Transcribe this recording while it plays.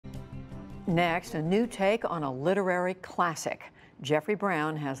Next, a new take on a literary classic. Jeffrey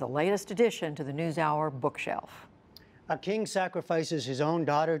Brown has the latest addition to the NewsHour bookshelf. A king sacrifices his own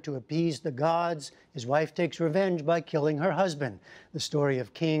daughter to appease the gods. His wife takes revenge by killing her husband. The story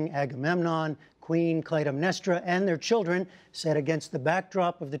of King Agamemnon, Queen Clytemnestra, and their children, set against the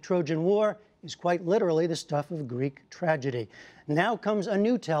backdrop of the Trojan War, is quite literally the stuff of Greek tragedy. Now comes a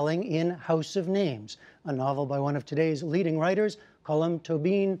new telling in House of Names, a novel by one of today's leading writers, Colm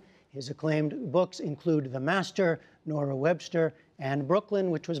Toibin. His acclaimed books include The Master, Nora Webster, and Brooklyn,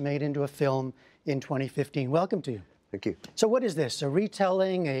 which was made into a film in 2015. Welcome to you. Thank you. So what is this, a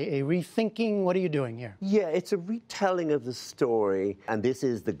retelling, a rethinking? What are you doing here? Yeah, it's a retelling of the story, and this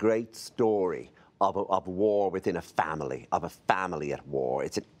is the great story of war within a family, of a family at war.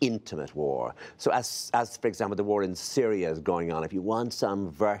 It's an intimate war. So as for example, the war in Syria is going on, if you want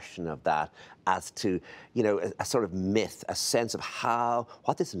some version of that as to, you know, a sort of myth, a sense of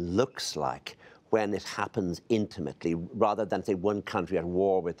what this looks like when it happens intimately, rather than, say, one country at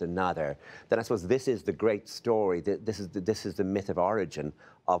war with another, then I suppose this is the great story. This is the myth of origin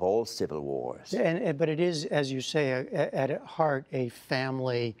of all civil wars. But it is, as you say, at heart, a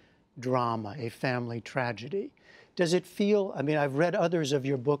family drama, a family tragedy. Does it feel, I mean, I've read others of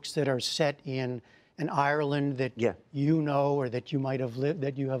your books that are set in an Ireland that you know or that you might have lived,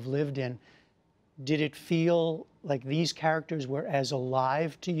 that you have lived in. Did it feel like these characters were as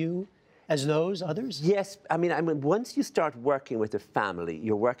alive to you as those others? Yes, I mean, once you start working with a family,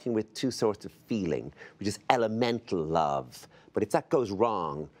 you're working with two sorts of feeling, which is elemental love. But if that goes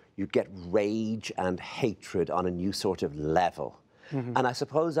wrong, you get rage and hatred on a new sort of level. Mm-hmm. And I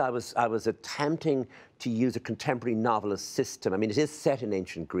suppose I was attempting to use a contemporary novelist system. I mean, it is set in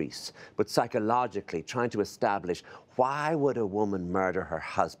ancient Greece, but psychologically trying to establish, why would a woman murder her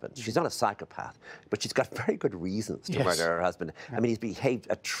husband? She's not a psychopath, but she's got very good reasons to murder her husband. I mean, he's behaved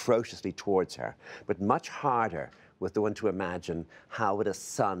atrociously towards her, but much harder was the one to imagine, how would a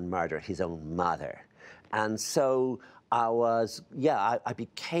son murder his own mother? And so I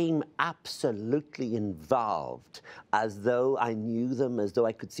became absolutely involved, as though I knew them, as though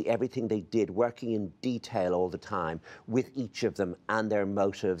I could see everything they did, working in detail all the time with each of them and their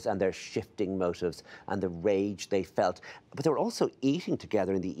motives and their shifting motives and the rage they felt. But they were also eating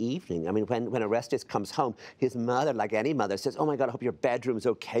together in the evening. I mean, when Orestes comes home, his mother, like any mother, says, "Oh my God, I hope your bedroom's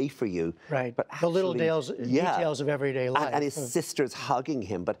okay for you." Right, but actually, the little details of everyday life. And his sister's hugging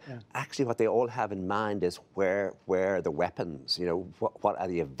him, but actually what they all have in mind is where are the weapons? You know, what are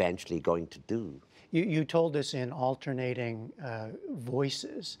they eventually going to do? You told us in alternating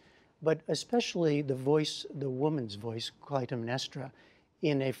voices, but especially the woman's voice, Clytemnestra,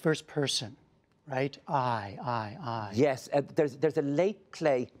 in a first person, right? I. Yes, there's a late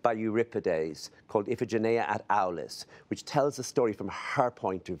play by Euripides called Iphigenia at Aulis, which tells the story from her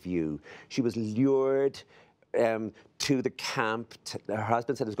point of view. She was lured to the camp. Her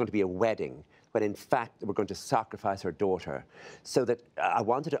husband said it was going to be a wedding, when in fact they were going to sacrifice her daughter. So that I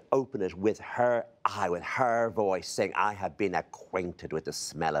wanted to open it with her voice saying, "I have been acquainted with the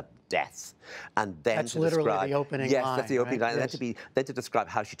smell of death." And then that's literally the opening line. Yes, that's the opening line. Yes. And then to describe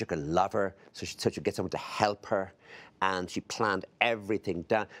how she took a lover, so she could get someone to help her, and she planned everything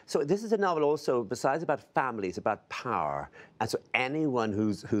down. So this is a novel also, besides about families, about power. And so anyone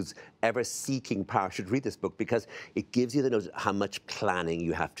who's ever seeking power should read this book, because it gives you the notion of how much planning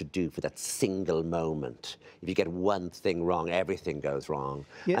you have to do for that single moment. If you get one thing wrong, everything goes wrong.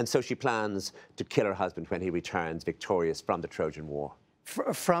 Yeah. And so she plans to kill her husband when he returns victorious from the Trojan War.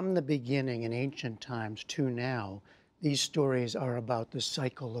 From the beginning in ancient times to now, these stories are about the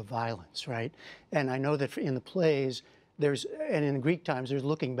cycle of violence, right? And I know that in the plays, and in Greek times, there's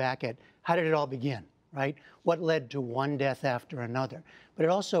looking back at how did it all begin, right? What led to one death after another? But it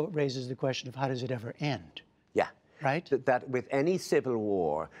also raises the question of how does it ever end? Yeah. Right? That with any civil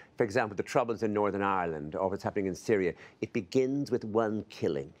war, for example, the troubles in Northern Ireland or what's happening in Syria, it begins with one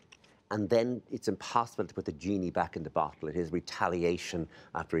killing. And then it's impossible to put the genie back in the bottle. It is retaliation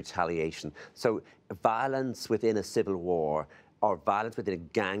after retaliation. So violence within a civil war or violence within a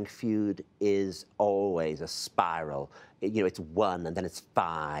gang feud is always a spiral. You know, it's 1, and then it's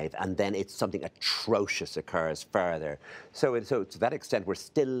 5, and then it's something atrocious occurs further. So to that extent, we're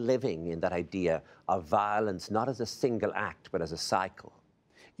still living in that idea of violence, not as a single act, but as a cycle.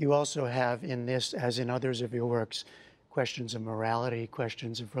 You also have in this, as in others of your works, questions of morality,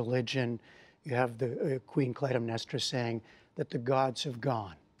 questions of religion. You have the Queen Clytemnestra saying that the gods have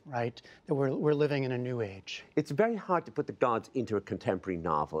gone, right? That we're living in a new age. It's very hard to put the gods into a contemporary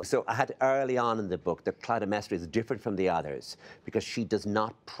novel. So I had early on in the book that Clytemnestra is different from the others because she does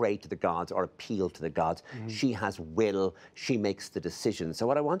not pray to the gods or appeal to the gods. She has will, she makes the decisions. So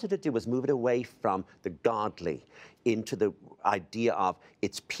what I wanted to do was move it away from the godly into the idea of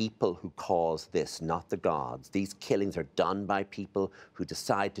it's people who cause this, not the gods. These killings are done by people who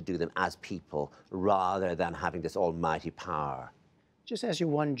decide to do them as people rather than having this almighty power. Just ask you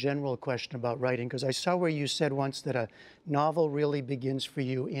one general question about writing, because I saw where you said once that a novel really begins for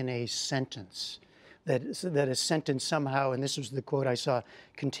you in a sentence, that a sentence somehow, and this was the quote I saw,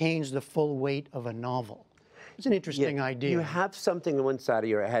 contains the full weight of a novel. It's an interesting idea. You have something on one side of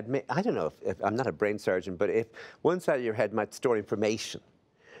your head. I don't know if I'm not a brain surgeon, but if one side of your head might store information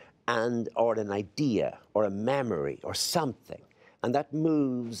or an idea or a memory or something, and that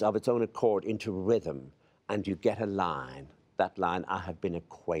moves of its own accord into rhythm, and you get a line. That line, I have been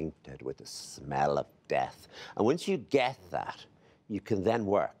acquainted with the smell of death. And once you get that, you can then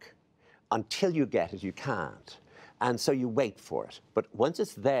work. Until you get it, you can't. And so you wait for it. But once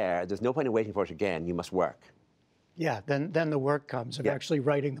it's there, there's no point in waiting for it again. You must work. Yeah, then the work comes of actually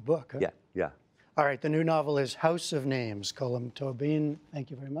writing the book. Huh? Yeah, yeah. All right, the new novel is House of Names. Colm Toibin, thank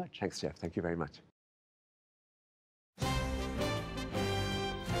you very much. Thanks, Jeff. Thank you very much.